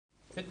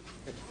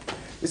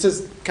This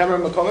is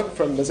Cameron McCormack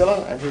from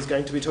Mozilla, and he's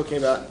going to be talking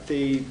about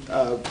the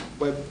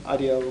Web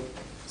IDL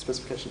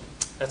specification.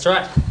 That's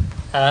right.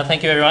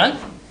 Thank you, everyone.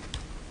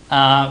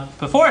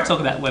 Before I talk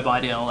about Web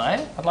IDL,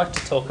 I'd like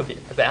to talk a bit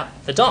about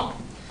the DOM.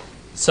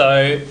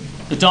 So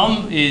the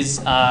DOM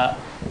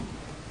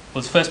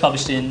was first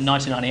published in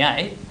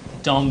 1998.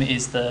 DOM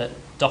is the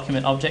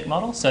document object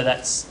model, so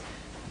that's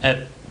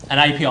an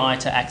API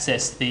to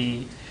access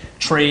the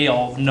tree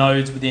of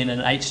nodes within an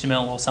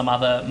HTML or some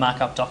other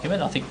markup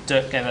document. I think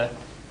Dirk gave a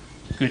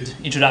good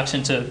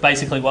introduction to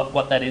basically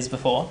what that is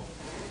before.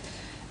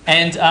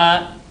 And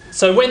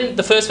so when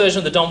the first version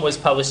of the DOM was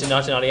published in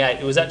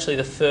 1998, it was actually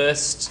the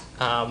first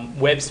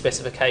web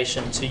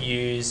specification to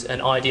use an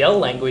IDL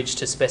language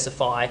to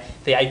specify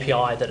the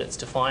API that it's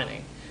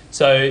defining.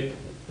 So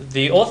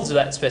the authors of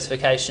that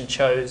specification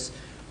chose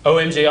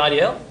OMG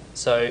IDL.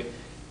 So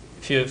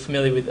if you're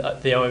familiar with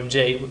the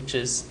OMG, which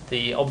is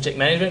the object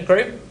management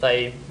group,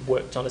 they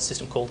worked on a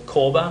system called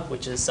Corba,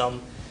 which is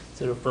some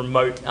sort of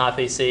remote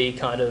RPC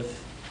kind of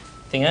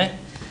thingo.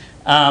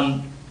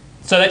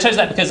 So they chose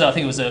that because I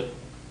think it was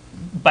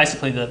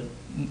basically the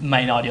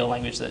main IDL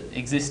language that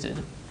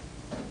existed.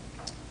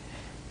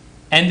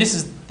 And this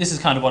is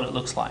kind of what it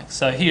looks like.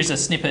 So here's a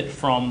snippet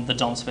from the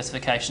DOM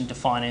specification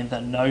defining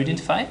the node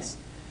interface.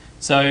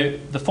 So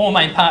the four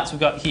main parts we've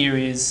got here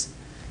is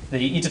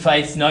the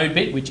interface node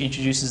bit, which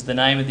introduces the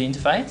name of the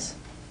interface.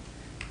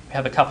 We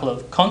have a couple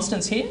of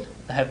constants here.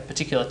 They have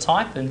particular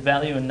type and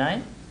value and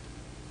name.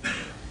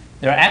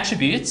 There are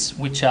attributes,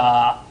 which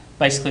are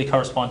basically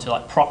correspond to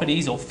like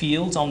properties or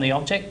fields on the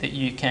object that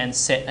you can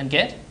set and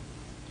get.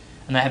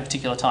 And they have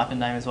particular type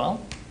and name as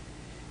well.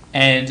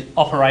 And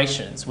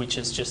operations, which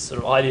is just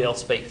sort of IDL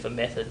speak for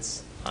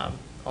methods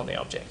on the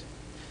object.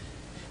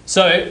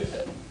 So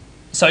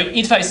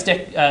interface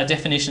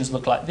definitions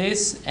look like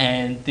this,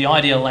 and the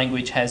IDL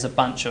language has a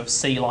bunch of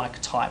C-like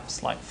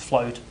types like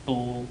float,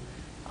 bool,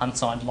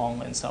 unsigned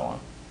long, and so on.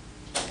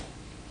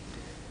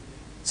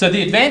 So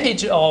the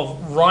advantage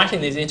of writing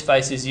these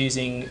interfaces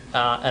using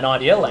an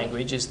IDL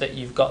language is that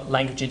you've got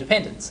language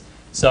independence.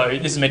 So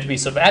this is meant to be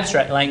sort of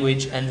abstract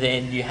language, and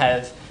then you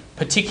have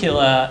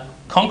particular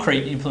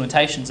concrete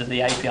implementations of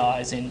the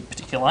APIs in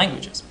particular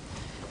languages.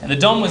 And the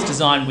DOM was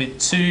designed with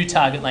two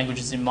target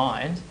languages in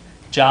mind,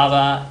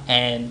 Java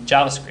and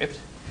JavaScript.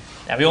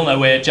 Now we all know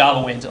where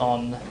Java went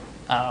on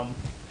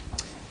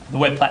the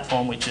web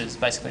platform, which is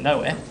basically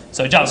nowhere.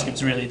 So JavaScript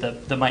is really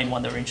the main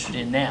one that we're interested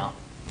in now.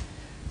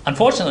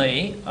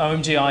 Unfortunately,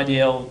 OMG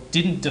IDL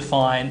didn't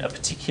define a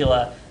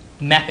particular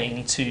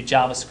mapping to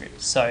JavaScript.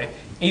 So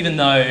even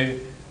though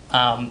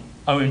OMG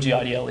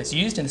IDL is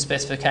used in the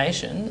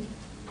specification,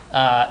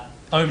 OMG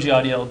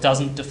IDL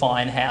doesn't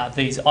define how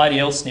these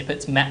IDL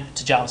snippets map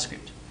to JavaScript.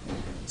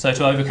 So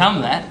to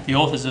overcome that, the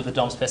authors of the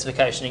DOM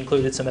specification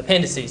included some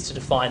appendices to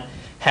define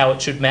how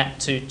it should map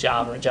to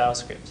Java and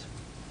JavaScript.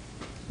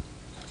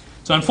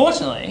 So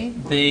unfortunately,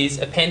 these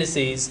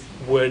appendices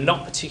were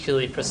not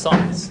particularly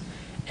precise.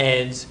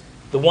 And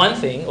the one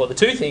thing, or the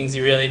two things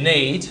you really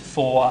need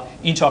for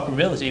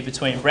interoperability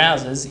between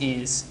browsers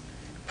is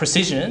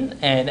precision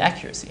and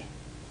accuracy.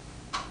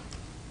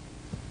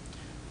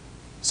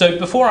 So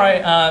before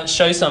I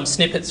show some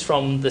snippets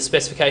from the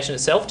specification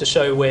itself to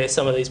show where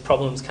some of these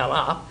problems come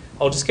up,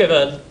 I'll just give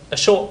a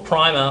short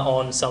primer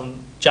on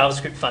some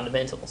JavaScript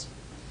fundamentals.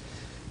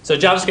 So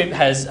JavaScript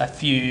has a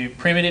few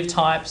primitive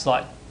types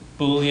like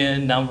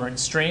Boolean, number, and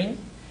string,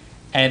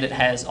 and it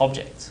has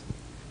objects.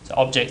 So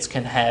objects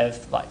can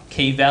have like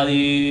key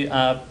value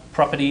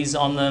properties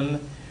on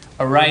them,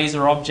 arrays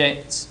are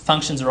objects,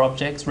 functions are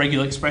objects,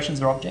 regular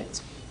expressions are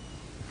objects.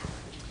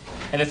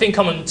 And the thing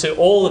common to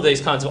all of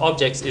these kinds of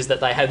objects is that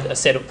they have a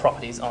set of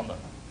properties on them.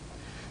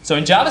 So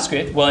in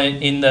JavaScript, well,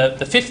 in the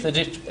 5th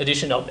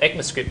edition of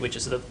ECMAScript, which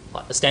is the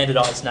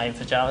standardized name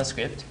for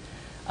JavaScript,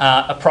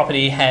 a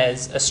property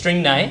has a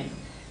string name,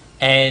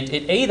 and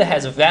it either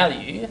has a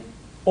value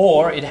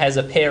or it has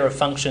a pair of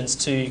functions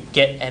to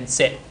get and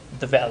set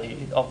the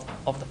value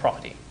of the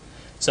property.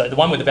 So the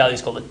one with the value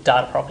is called a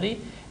data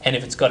property, and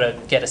if it's got to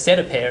get a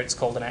setter pair, it's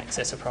called an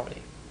accessor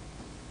property.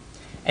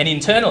 And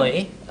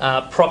internally,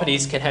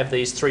 properties can have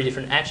these three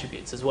different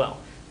attributes as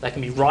well. They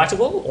can be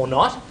writable or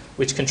not,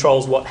 which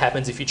controls what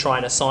happens if you try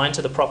and assign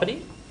to the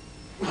property.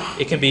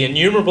 It can be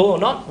enumerable or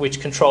not,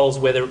 which controls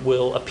whether it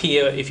will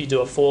appear if you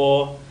do a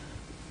for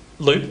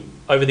loop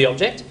over the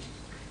object.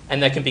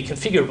 And they can be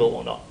configurable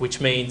or not, which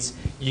means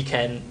you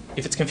can,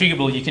 if it's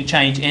configurable, you can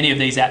change any of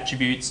these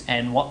attributes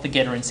and what the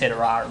getter and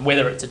setter are, and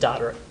whether it's a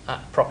data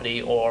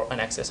property or an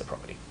accessor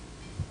property.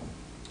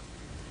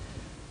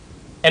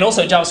 And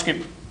also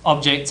JavaScript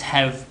objects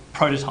have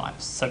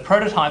prototypes. So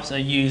prototypes are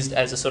used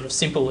as a sort of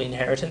simple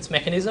inheritance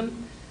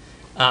mechanism.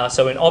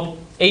 So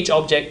each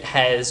object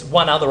has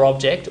one other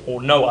object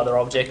or no other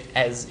object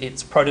as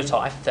its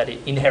prototype that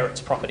it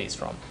inherits properties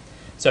from.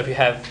 So if you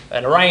have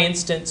an array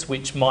instance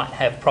which might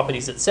have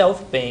properties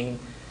itself, being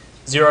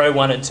 0,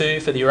 1, and 2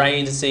 for the array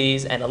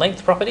indices and a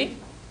length property,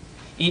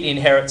 it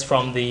inherits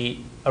from the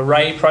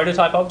array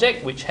prototype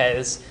object, which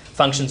has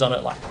functions on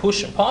it like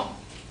push and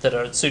pop, that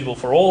are suitable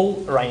for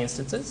all array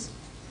instances.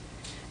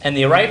 And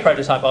the array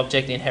prototype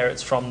object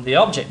inherits from the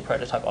object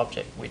prototype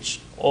object, which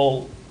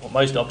all or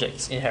most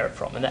objects inherit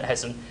from. And that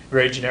has some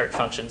very generic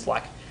functions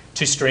like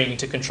toString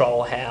to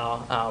control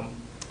how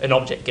an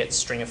object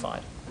gets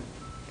stringified.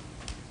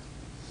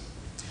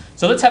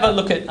 So let's have a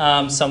look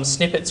at some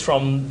snippets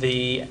from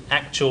the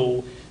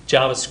actual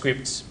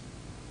JavaScript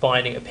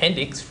binding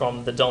appendix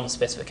from the DOM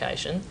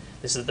specification.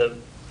 This is the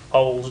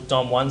old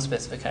DOM1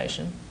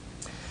 specification.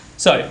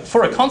 So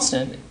for a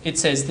constant, it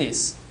says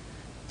this.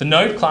 The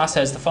node class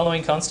has the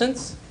following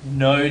constants,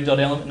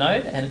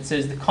 node.elementNode, and it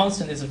says the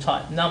constant is of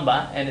type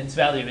number and its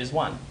value is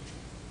 1.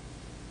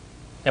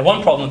 Now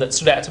one problem that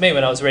stood out to me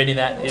when I was reading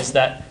that is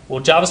that,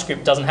 well,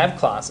 JavaScript doesn't have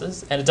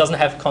classes and it doesn't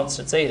have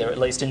constants either, at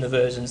least in the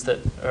versions that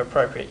are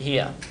appropriate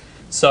here.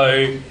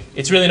 So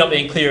it's really not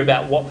being clear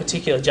about what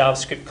particular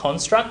JavaScript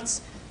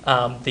constructs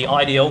the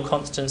IDL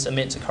constants are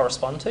meant to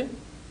correspond to.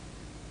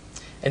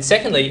 And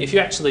secondly, if you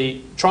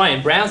actually try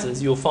in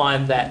browsers, you'll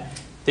find that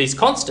these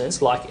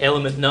constants, like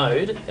element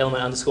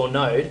underscore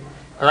node,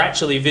 are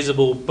actually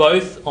visible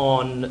both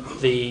on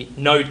the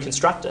node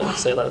constructor,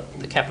 so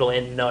the capital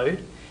N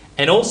node,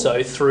 and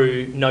also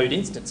through node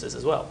instances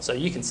as well. So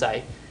you can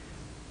say,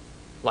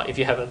 like if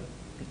you have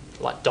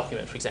like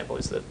document, for example,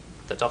 is the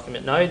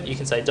document node, you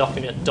can say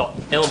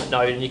document.element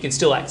node and you can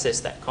still access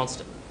that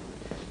constant.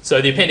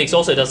 So the appendix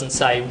also doesn't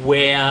say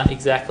where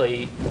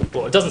exactly,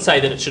 well, it doesn't say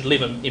that it should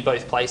live in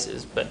both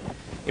places, but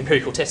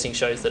empirical testing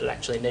shows that it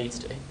actually needs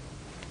to.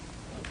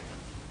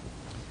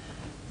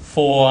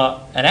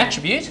 For an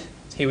attribute,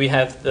 here we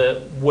have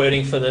the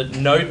wording for the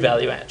node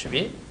value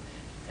attribute,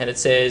 and it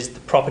says the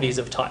properties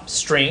of type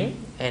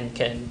string and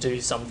can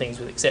do some things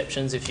with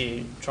exceptions if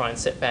you try and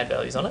set bad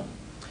values on it.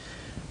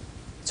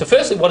 So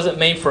firstly, what does it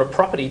mean for a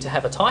property to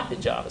have a type in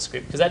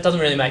JavaScript? Because that doesn't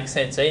really make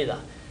sense either.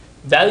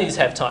 Values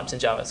have types in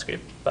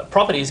JavaScript, but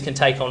properties can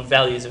take on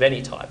values of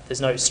any type.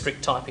 There's no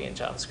strict typing in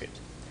JavaScript.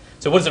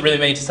 So what does it really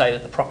mean to say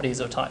that the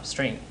properties of type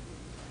string?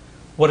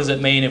 What does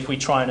it mean if we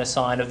try and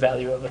assign a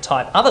value of a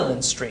type other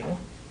than string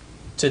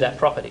to that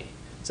property?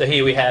 So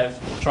here we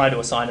have trying to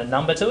assign a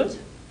number to it,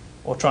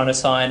 or trying to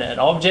assign an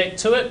object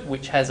to it,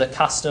 which has a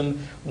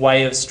custom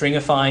way of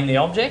stringifying the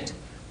object.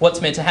 What's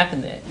meant to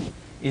happen there?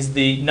 Is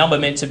the number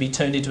meant to be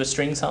turned into a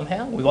string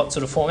somehow? With what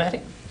sort of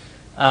formatting?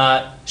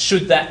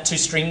 Should that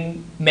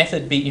toString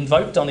method be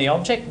invoked on the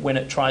object when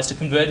it tries to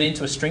convert it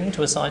into a string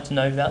to assign to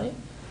node value?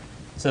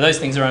 So those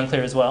things are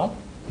unclear as well.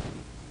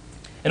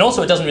 And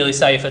also it doesn't really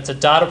say if it's a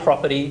data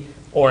property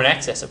or an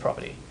accessor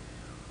property.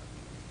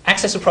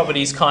 Accessor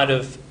properties kind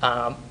of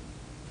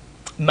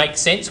make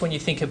sense when you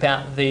think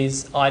about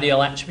these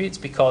IDL attributes,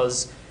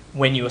 because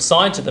when you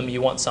assign to them,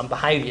 you want some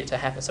behavior to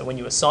happen. So when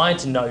you assign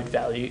to node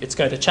value, it's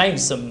going to change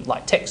some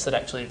like text that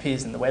actually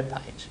appears in the web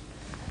page,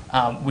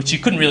 which you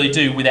couldn't really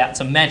do without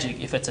some magic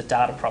if it's a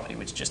data property,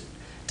 which just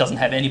doesn't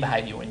have any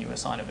behavior when you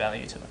assign a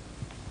value to it.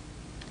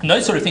 And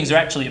those sort of things are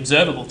actually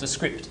observable to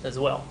script as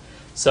well.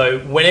 So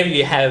whenever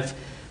you have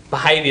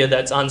behavior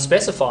that's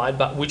unspecified,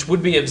 but which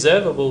would be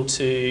observable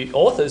to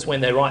authors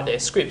when they write their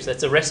scripts,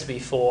 that's a recipe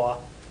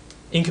for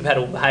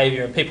incompatible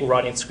behavior and people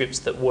writing scripts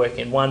that work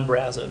in one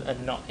browser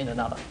and not in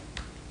another.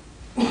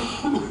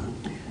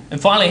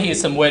 And finally, here's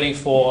some wording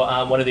for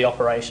one of the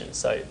operations,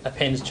 so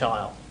append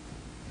child.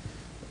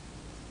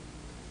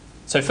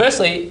 So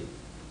firstly,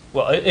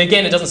 well,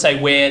 again, it doesn't say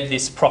where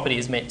this property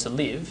is meant to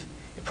live.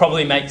 It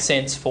probably makes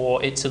sense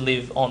for it to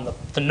live on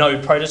the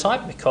node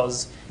prototype,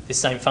 because this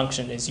same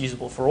function is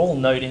usable for all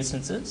node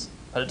instances,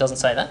 but it doesn't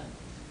say that.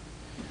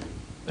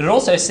 But it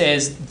also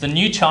says the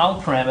new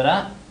child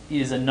parameter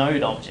is a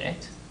node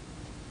object.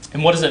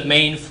 And what does it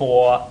mean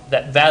for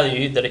that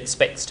value that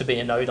expects to be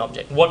a node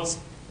object?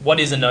 What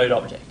is a node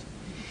object?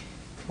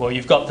 Well,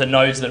 you've got the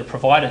nodes that are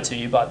provided to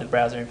you by the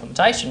browser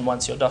implementation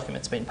once your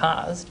document's been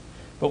parsed.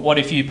 But what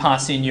if you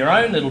pass in your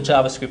own little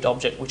JavaScript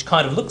object which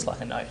kind of looks like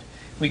a node?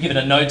 We give it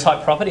a node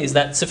type property. Is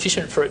that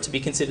sufficient for it to be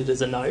considered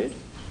as a node?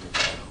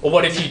 Or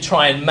what if you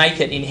try and make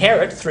it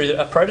inherit through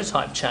a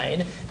prototype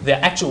chain the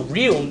actual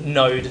real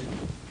node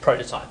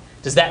prototype?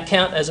 Does that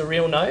count as a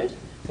real node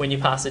when you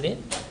pass it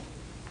in?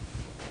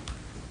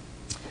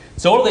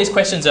 So all of these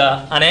questions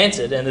are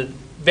unanswered, and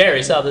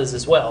various others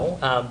as well,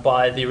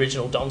 by the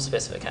original DOM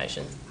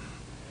specification.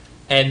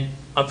 And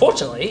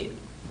unfortunately,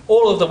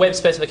 all of the web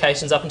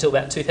specifications up until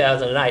about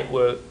 2008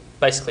 were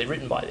basically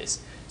written by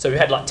this. So we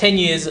had like 10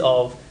 years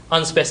of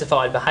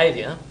unspecified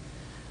behavior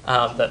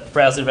that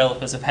browser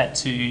developers have had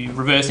to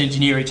reverse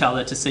engineer each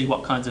other to see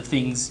what kinds of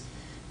things,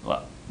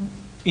 well,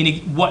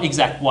 in what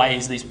exact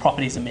ways these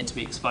properties are meant to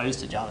be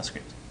exposed to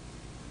JavaScript.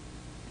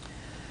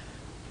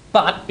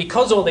 But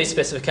because all these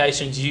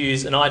specifications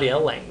use an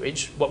IDL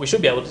language, what we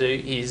should be able to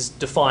do is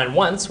define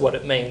once what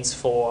it means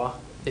for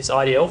this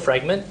IDL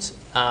fragment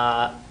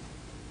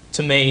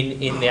to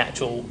mean in the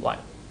actual like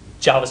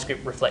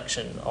JavaScript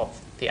reflection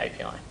of the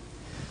API.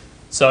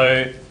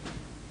 So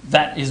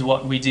that is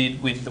what we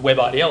did with the Web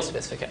IDL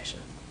specification.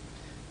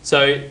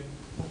 So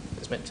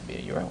there's meant to be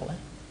a URL there.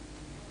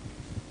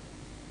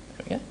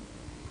 There we go.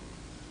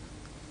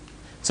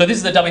 So this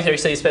is the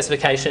W3C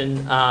specification,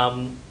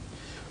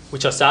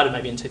 which I started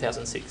maybe in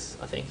 2006,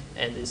 I think,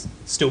 and is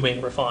still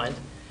being refined.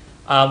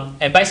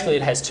 And basically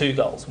it has two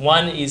goals.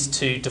 One is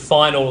to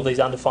define all of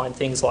these undefined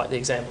things like the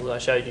example that I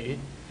showed you.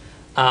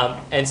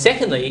 And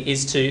secondly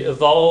is to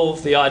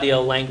evolve the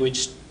IDL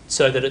language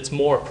so that it's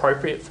more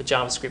appropriate for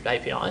JavaScript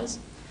APIs.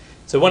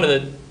 So one of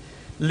the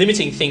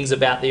limiting things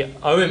about the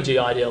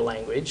OMG IDL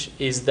language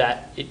is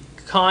that it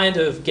kind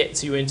of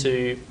gets you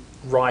into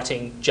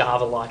writing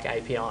Java-like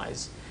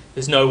APIs.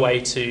 There's no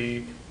way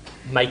to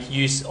make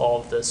use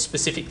of the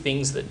specific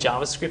things that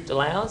JavaScript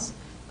allows.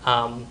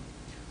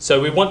 So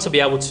we want to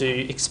be able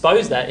to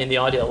expose that in the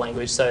IDL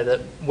language so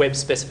that web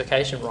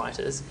specification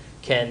writers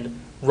can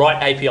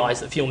write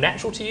APIs that feel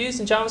natural to use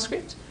in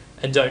JavaScript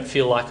and don't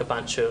feel like a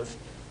bunch of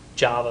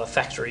Java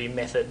factory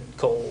method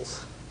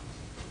calls.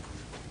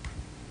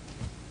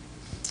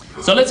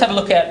 So let's have a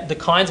look at the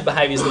kinds of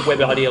behaviours that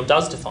WebIDL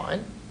does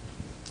define.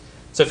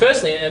 So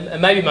firstly,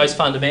 and maybe most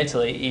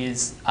fundamentally,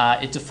 is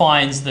it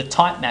defines the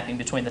type mapping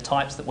between the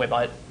types that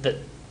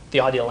the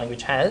IDL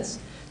language has,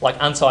 like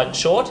unsigned and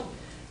short,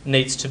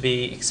 needs to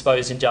be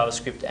exposed in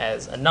JavaScript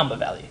as a number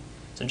value.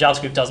 So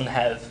JavaScript doesn't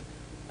have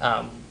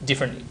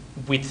different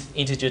width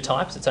integer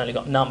types, it's only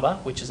got number,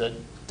 which is a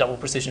double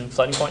precision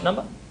floating point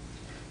number.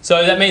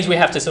 So that means we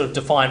have to sort of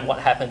define what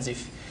happens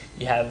if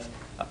you have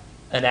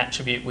an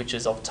attribute which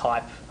is of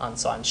type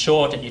unsigned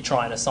short and you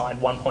try and assign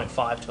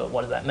 1.5 to it.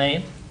 What does that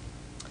mean?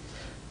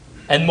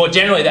 And more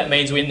generally, that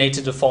means we need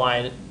to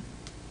define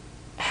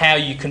how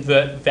you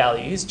convert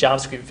values,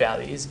 JavaScript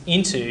values,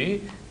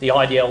 into the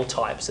IDL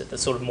types at the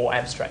sort of more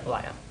abstract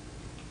layer.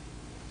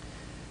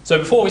 So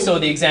before we saw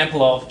the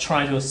example of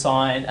trying to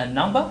assign a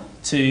number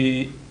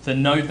to the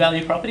node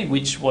value property,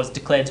 which was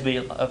declared to be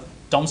of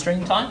DOM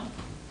string type.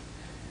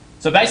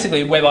 So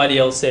basically,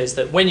 WebIDL says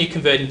that when you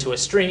convert into a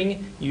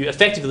string, you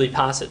effectively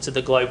pass it to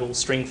the global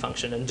string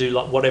function and do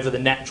like whatever the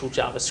natural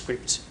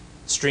JavaScript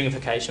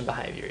stringification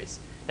behavior is.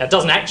 Now, it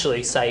doesn't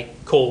actually say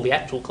call the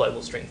actual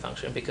global string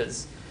function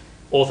because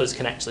authors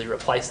can actually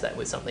replace that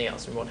with something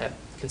else and we want to have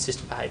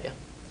consistent behavior.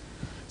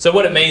 So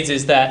what it means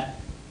is that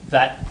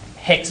that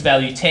hex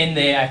value 10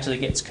 there actually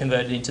gets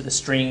converted into the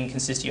string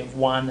consisting of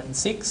 1 and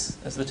 6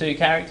 as the two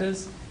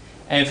characters.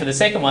 And for the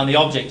second one, the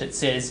object, it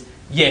says,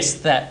 yes,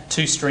 that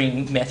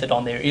toString method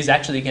on there is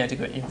actually going to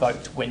get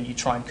invoked when you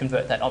try and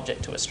convert that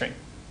object to a string.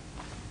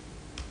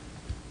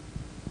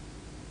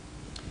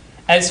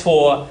 As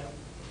for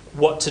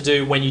what to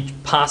do when you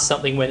pass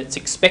something when it's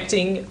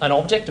expecting an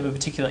object of a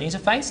particular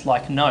interface,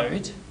 like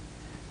node,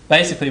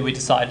 basically we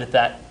decided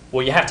that,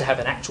 well, you have to have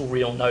an actual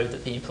real node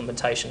that the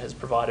implementation has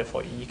provided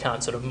for you. You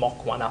can't sort of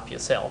mock one up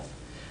yourself.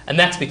 And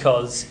that's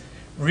because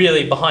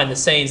really behind the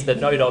scenes, the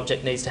node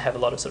object needs to have a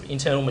lot of sort of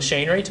internal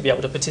machinery to be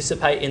able to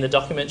participate in the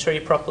document tree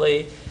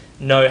properly,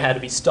 know how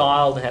to be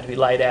styled and how to be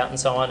laid out and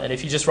so on. And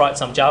if you just write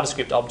some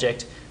JavaScript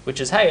object,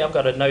 which is, hey, I've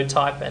got a node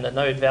type and a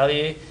node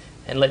value,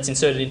 and let's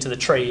insert it into the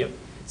tree,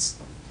 it's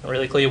not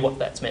really clear what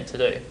that's meant to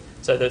do.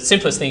 So the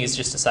simplest thing is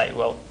just to say,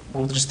 well,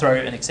 we'll just throw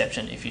an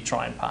exception if you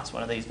try and pass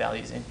one of these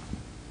values in.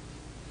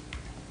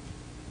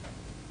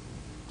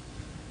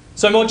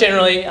 So more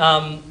generally,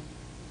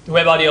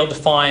 WebIDL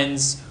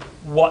defines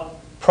what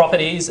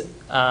properties,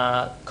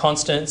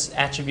 constants,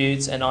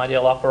 attributes, and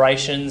IDL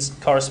operations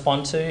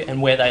correspond to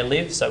and where they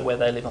live. So where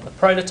they live on the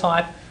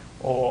prototype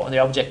or on the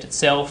object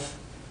itself,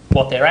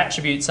 what their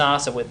attributes are,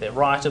 so whether they're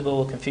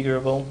writable,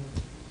 configurable.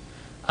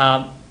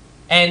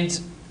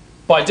 And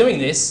by doing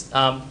this,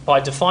 by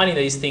defining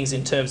these things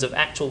in terms of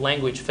actual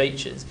language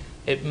features,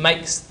 it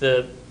makes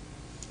the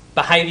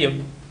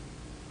behaviour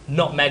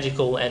not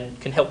magical and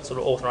can help sort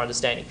of author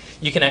understanding.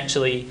 You can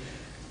actually,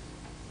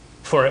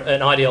 for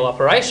an IDL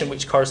operation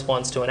which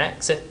corresponds to an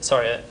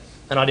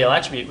IDL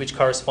attribute which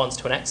corresponds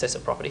to an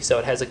accessor property, so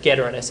it has a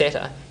getter and a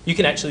setter, you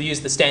can actually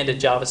use the standard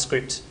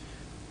JavaScript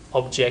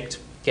object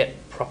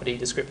get property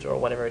descriptor or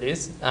whatever it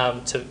is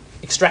to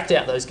extract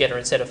out those getter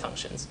and setter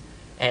functions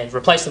and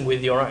replace them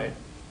with your own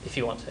if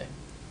you want to.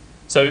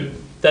 So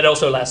that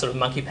also allows sort of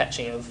monkey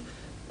patching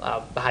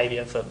of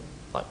behaviour for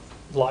like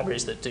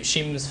libraries that do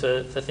shims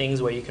for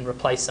things where you can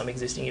replace some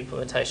existing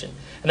implementation.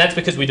 And that's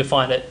because we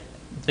define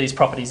these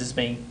properties as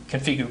being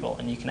configurable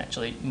and you can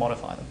actually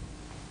modify them.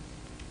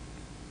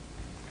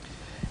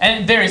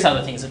 And various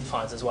other things it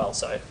defines as well.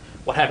 So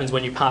what happens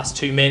when you pass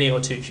too many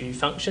or too few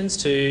functions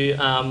to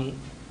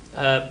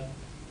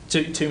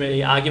too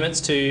many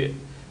arguments to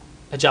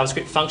a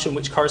JavaScript function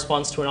which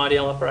corresponds to an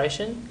IDL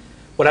operation.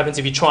 What happens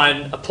if you try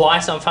and apply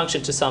some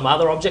function to some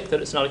other object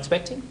that it's not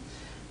expecting.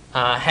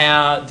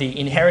 How the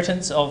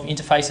inheritance of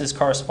interfaces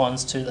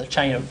corresponds to the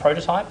chain of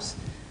prototypes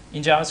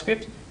in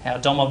JavaScript. How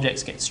DOM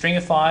objects get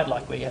stringified,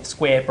 like where you have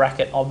square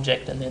bracket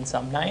object and then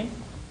some name.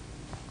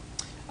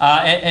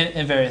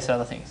 And various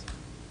other things.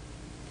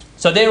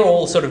 So they're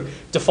all sort of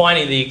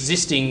defining the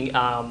existing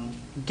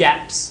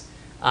gaps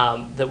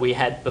that we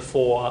had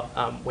before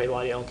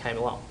WebIDL came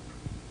along.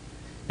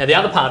 Now the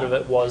other part of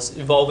it was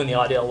evolving the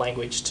IDL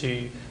language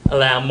to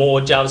allow more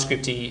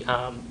JavaScripty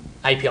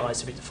APIs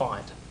to be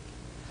defined.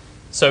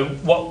 So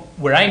what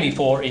we're aiming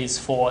for is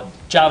for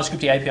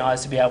JavaScript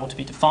APIs to be able to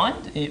be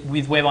defined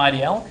with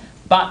WebIDL,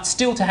 but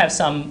still to have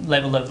some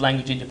level of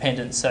language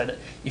independence so that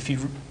if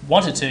you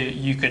wanted to,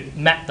 you could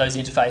map those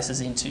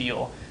interfaces into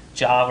your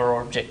Java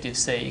or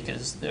Objective-C,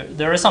 because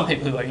there are some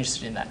people who are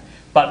interested in that.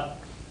 But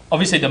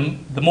obviously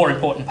the more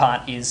important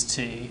part is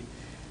to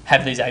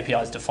have these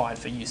APIs defined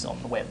for use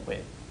on the web where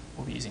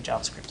we'll be using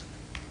JavaScript.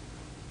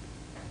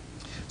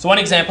 So one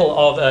example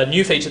of a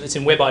new feature that's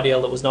in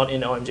WebIDL that was not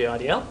in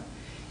OMG-IDL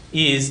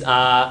is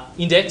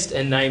indexed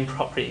and named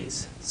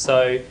properties.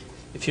 So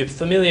if you're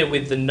familiar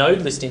with the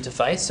node list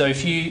interface, so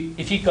if you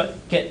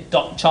get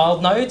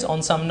 .child nodes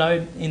on some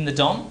node in the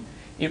DOM,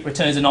 it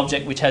returns an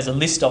object which has a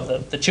list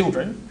of the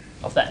children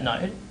of that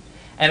node,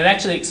 and it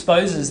actually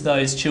exposes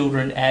those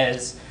children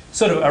as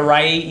sort of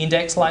array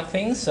index-like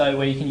things, so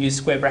where you can use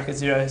square bracket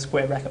 0,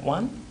 square bracket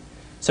 1.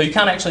 So you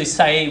can't actually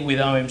say with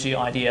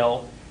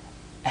OMG-IDL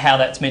how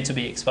that's meant to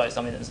be exposed.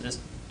 I mean, it's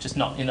just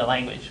not in the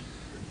language.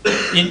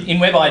 In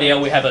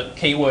WebIDL, we have a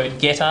keyword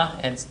getter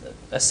and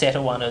a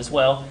setter one as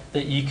well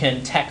that you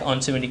can tack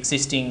onto an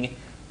existing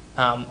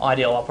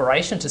IDL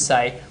operation to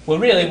say, well,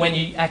 really, when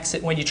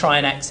you try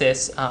and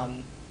access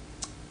an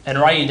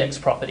array index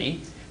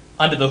property,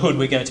 under the hood,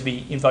 we're going to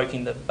be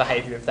invoking the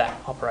behaviour of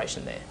that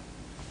operation there.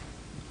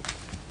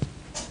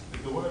 Is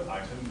the word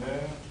item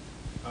there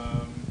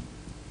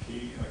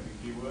key, like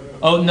a keyword?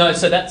 Oh no,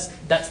 so that's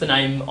the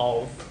name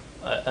of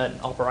an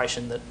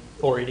operation that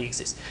already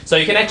exists. So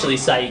you can actually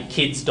say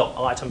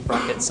kids.item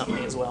bracket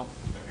something as well.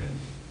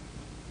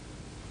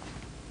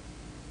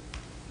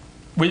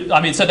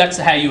 I mean, so that's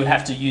how you would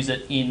have to use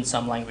it in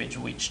some language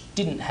which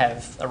didn't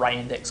have array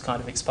index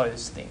kind of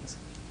exposed things.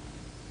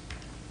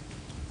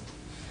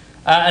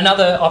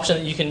 Another option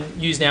that you can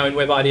use now in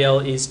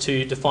WebIDL is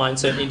to define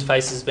certain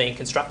interfaces as being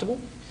constructible.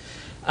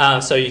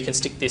 So you can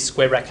stick this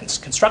square bracket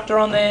constructor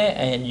on there,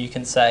 and you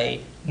can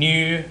say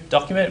new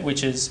document,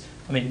 which is,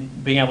 I mean,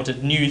 being able to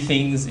new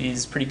things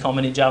is pretty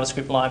common in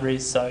JavaScript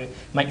libraries, so it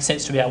makes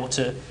sense to be able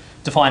to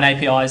define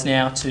APIs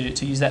now to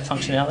use that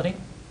functionality.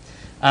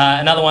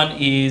 Another one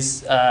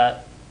is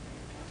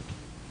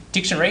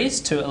dictionaries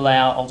to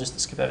allow, I'll just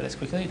skip over this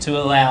quickly, to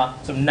allow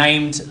sort of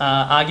named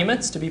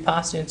arguments to be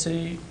passed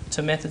into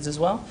methods as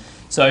well.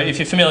 So if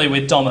you're familiar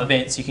with DOM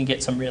events, you can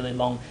get some really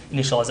long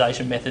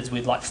initialization methods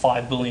with like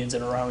 5 booleans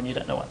in a row and you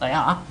don't know what they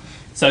are.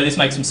 So this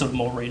makes them sort of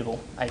more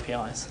readable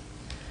APIs.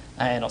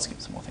 And I'll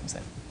skip some more things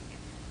there.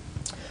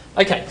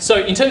 Okay,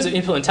 so in terms of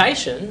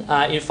implementation, in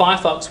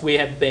Firefox we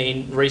have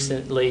been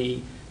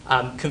recently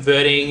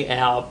converting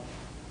our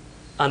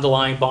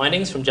underlying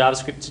bindings from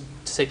JavaScript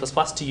to C++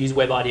 to use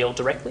WebIDL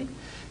directly.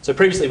 So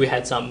previously we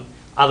had some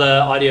other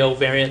IDL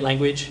variant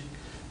language,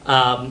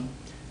 and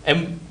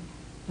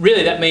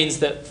really that means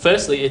that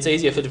firstly it's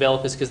easier for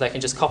developers because they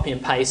can just copy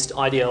and paste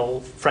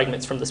IDL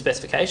fragments from the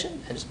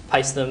specification and just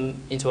paste them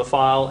into a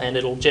file and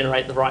it'll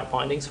generate the right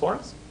bindings for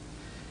us.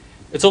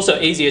 It's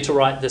also easier to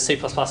write the C++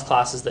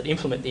 classes that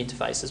implement the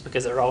interfaces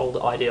because their old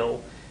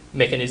IDL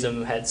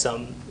mechanism had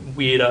some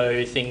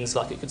weirdo things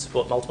like it could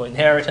support multiple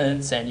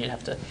inheritance and you'd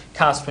have to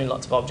cast between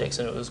lots of objects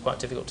and it was quite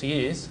difficult to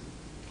use.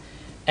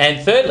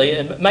 And thirdly,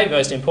 and maybe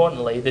most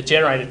importantly, the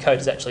generated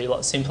code is actually a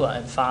lot simpler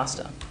and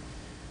faster.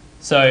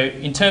 So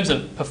in terms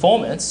of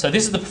performance, so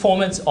this is the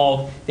performance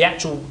of the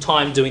actual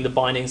time doing the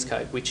bindings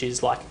code, which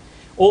is like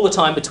all the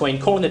time between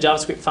calling the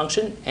JavaScript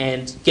function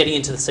and getting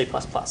into the C++.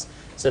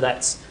 So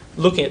that's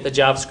looking at the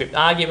JavaScript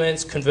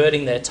arguments,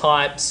 converting their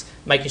types,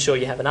 making sure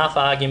you have enough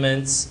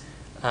arguments,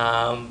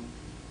 a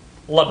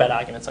lot about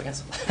arguments, I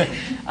guess.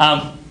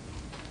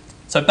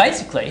 So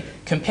basically,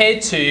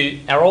 compared to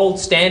our old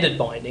standard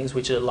bindings,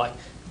 which are like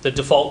the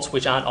defaults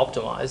which aren't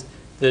optimized,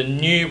 the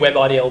new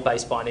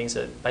WebIDL-based bindings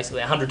are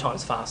basically 100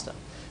 times faster.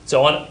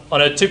 So on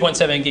a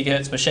 2.7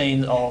 gigahertz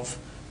machine of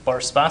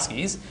Boris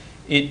Spassky's,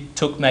 it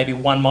took maybe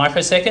 1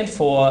 microsecond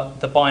for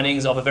the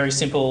bindings of a very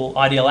simple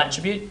IDL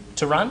attribute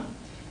to run.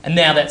 And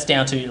now that's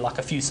down to like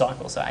a few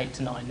cycles, so 8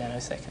 to 9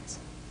 nanoseconds.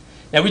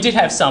 Now we did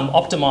have some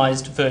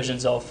optimized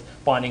versions of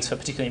bindings for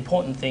particularly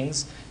important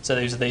things. So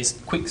these are these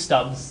quick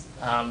stubs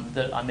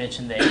that I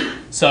mentioned there.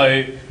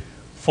 So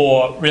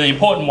for really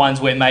important ones,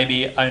 we're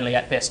maybe only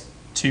at best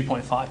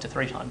 2.5 to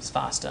 3 times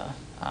faster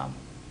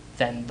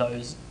than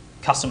those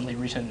customly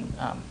written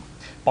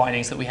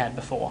bindings that we had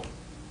before.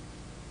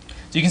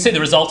 So you can see the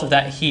result of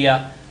that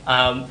here.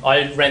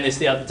 I ran this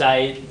the other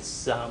day.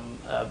 It's,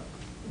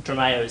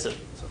 Dromeo is a sort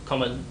of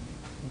common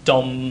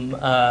DOM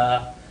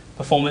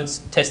performance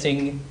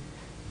testing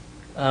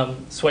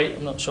suite.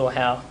 I'm not sure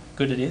how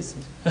good it is.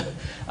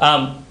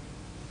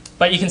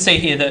 But you can see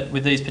here that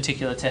with these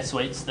particular test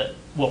suites that,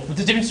 well,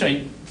 the difference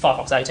between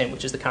Firefox 18,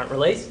 which is the current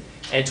release,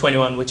 and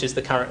 21, which is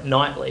the current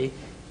nightly,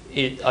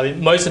 I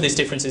mean, most of this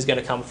difference is going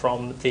to come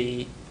from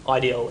the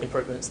IDL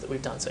improvements that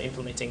we've done, so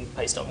implementing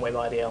based on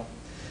WebIDL.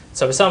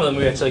 So for some of them,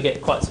 we actually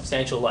get quite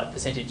substantial like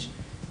percentage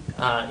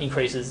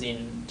increases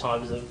in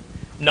terms of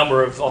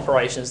number of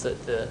operations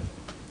that the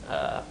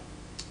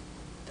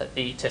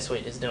test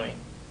suite is doing.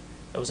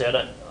 Obviously,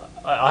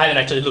 I haven't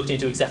actually looked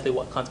into exactly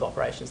what kinds of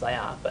operations they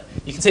are, but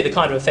you can see the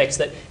kind of effects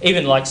that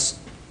even like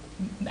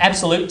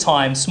absolute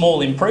time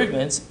small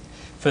improvements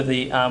for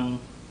the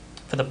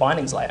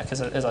bindings layer,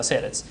 because as I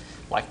said, it's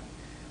like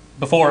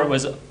before it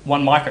was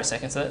 1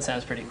 microsecond, so that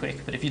sounds pretty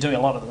quick. But if you're doing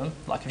a lot of them,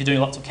 like if you're doing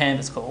lots of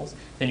canvas calls,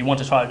 then you want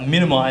to try to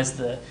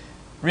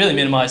really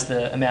minimise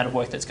the amount of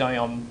work that's going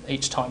on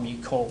each time you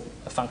call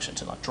a function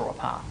to like draw a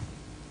path.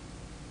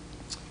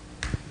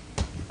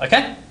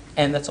 Okay,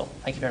 and that's all.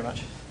 Thank you very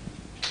much.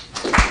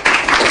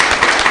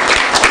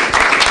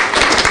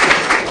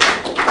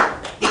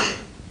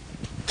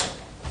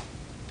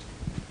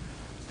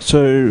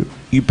 So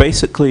you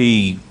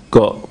basically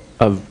got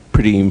a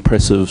pretty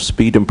impressive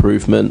speed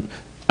improvement.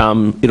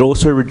 It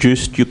also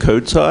reduced your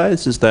code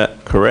size, is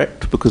that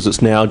correct? Because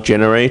it's now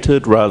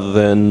generated rather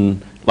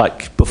than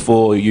like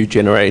before you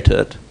generate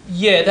it.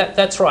 Yeah,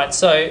 that's right.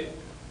 So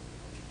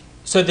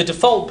the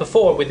default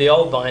before with the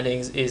old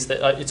bindings is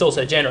that it's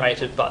also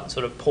generated, but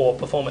sort of poor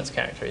performance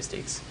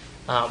characteristics.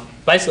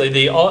 Basically,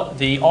 the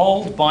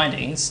old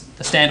bindings,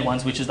 the standard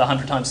ones, which is the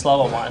 100 times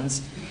slower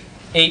ones,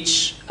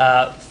 each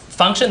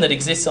function that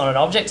exists on an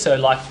object, so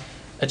like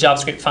a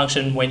JavaScript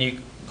function when you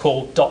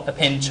call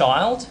 .append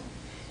child,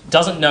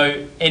 doesn't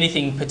know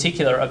anything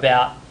particular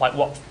about like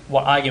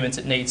what arguments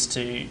it needs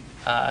to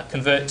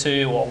convert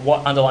to, or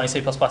what underlying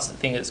C++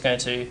 thing it's going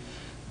to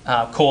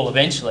call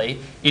eventually.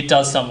 It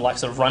does some like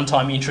sort of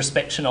runtime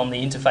introspection on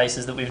the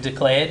interfaces that we've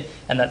declared,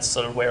 and that's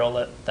sort of where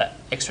all that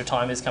extra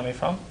time is coming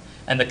from.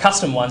 And the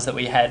custom ones that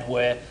we had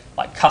were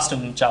like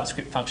custom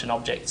JavaScript function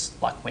objects,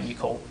 like when you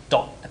call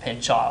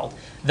 .append child.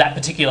 That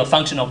particular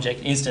function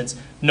object instance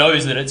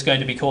knows that it's going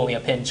to be calling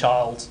append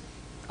child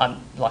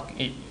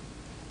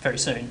very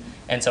soon,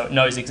 and so it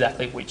knows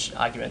exactly which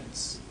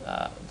arguments,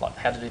 like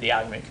how to do the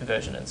argument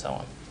conversion and so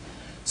on.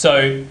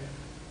 So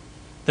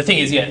the thing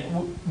is, yeah,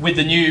 with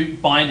the new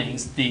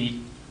bindings, the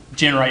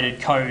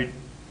generated code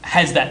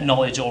has that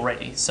knowledge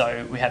already.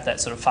 So we have that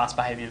sort of fast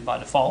behavior by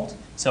default.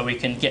 So we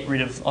can get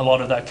rid of a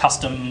lot of the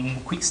custom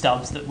quick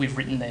stubs that we've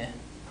written there.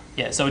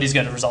 Yeah, so it is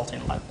going to result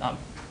in like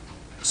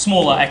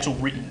smaller actual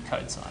written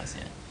code size.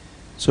 Yeah.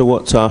 So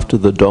what's after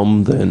the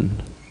DOM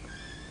then?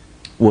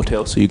 What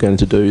else are you going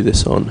to do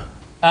this on?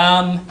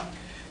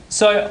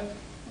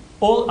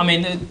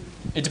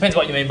 It depends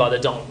what you mean by the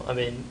DOM. I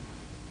mean,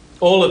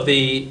 all of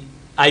the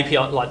API,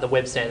 like the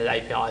web standard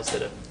APIs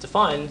that are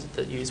defined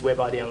that use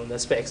WebIDL in the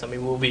specs, I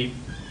mean, we'll be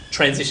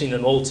transitioning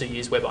them all to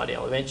use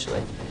WebIDL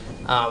eventually.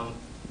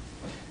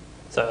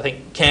 So I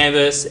think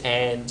Canvas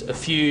and a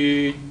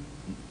few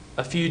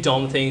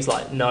DOM things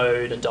like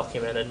Node and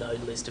Document and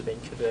Node List have been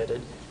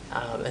converted.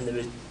 And there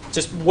was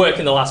just work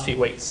in the last few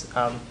weeks,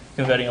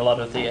 converting a lot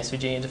of the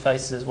SVG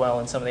interfaces as well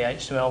and some of the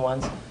HTML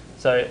ones.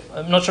 So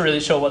I'm not really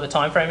sure what the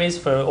time frame is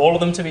for all of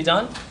them to be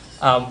done,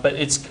 but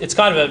it's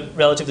kind of a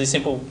relatively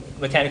simple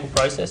mechanical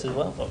process as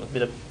well, with a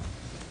bit of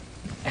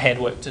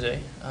handwork to do.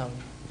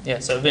 Yeah,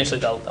 so eventually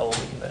they'll all be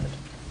converted.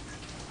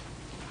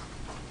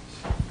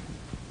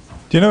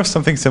 Do you know if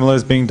something similar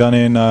is being done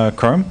in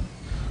Chrome?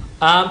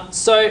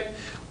 So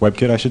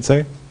WebKit, I should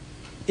say.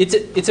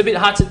 It's a bit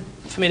hard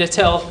for me to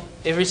tell.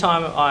 Every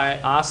time I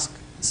ask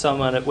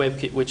someone at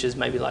WebKit, which is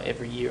maybe like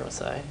every year or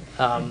so,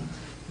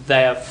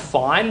 they are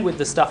fine with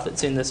the stuff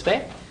that's in the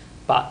spec,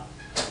 but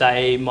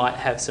they might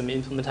have some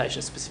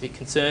implementation-specific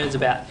concerns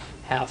about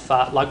how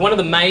far. Like one of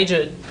the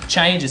major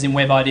changes in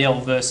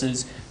WebIDL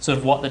versus sort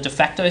of what the de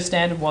facto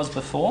standard was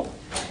before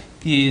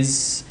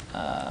is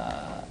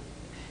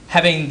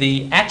having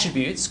the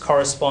attributes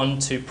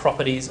correspond to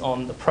properties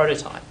on the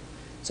prototype.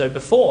 So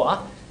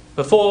before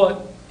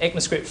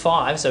ECMAScript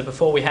 5, so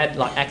before we had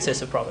like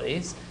accessor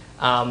properties,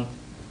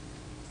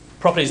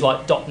 properties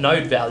like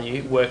 .node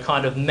value were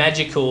kind of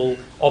magical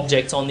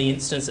objects on the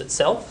instance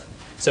itself.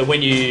 So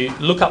when you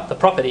look up the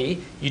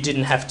property, you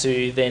didn't have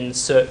to then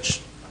search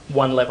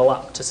one level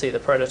up to see the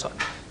prototype.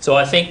 So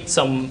I think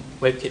some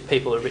WebKit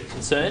people are a bit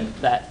concerned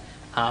that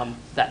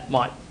that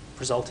might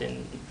result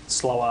in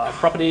slower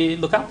property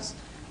lookups.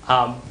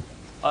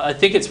 I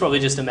think it's probably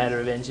just a matter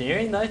of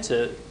engineering though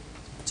to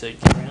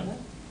get around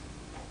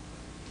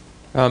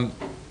that.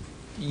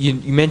 You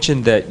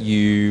mentioned that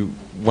you,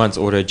 once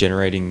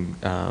auto-generating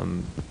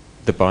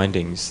the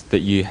bindings, that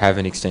you have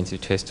an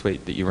extensive test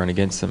suite that you run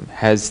against them.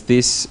 Has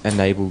this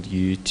enabled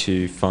you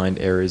to find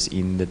errors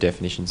in the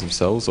definitions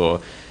themselves,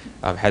 or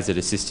has it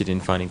assisted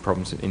in finding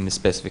problems in the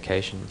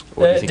specification?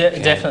 Or do you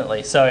think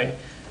definitely. So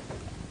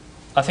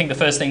I think the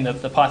first thing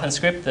that the Python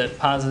script that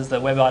parses the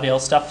WebIDL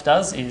stuff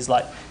does is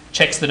like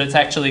checks that it's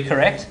actually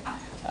correct.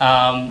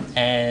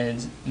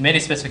 And many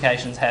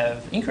specifications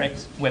have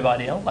incorrect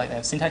WebIDL, like they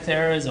have syntax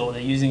errors or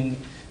they're using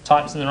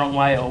types in the wrong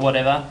way or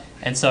whatever.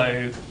 And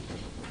so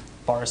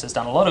Boris has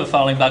done a lot of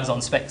failing bugs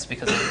on specs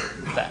because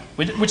of that,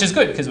 which is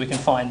good because we can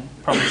find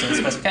problems in the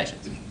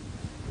specifications.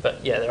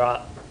 But yeah,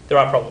 there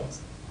are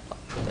problems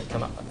that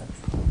come up like that.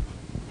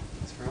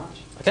 Thanks very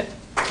much. Okay.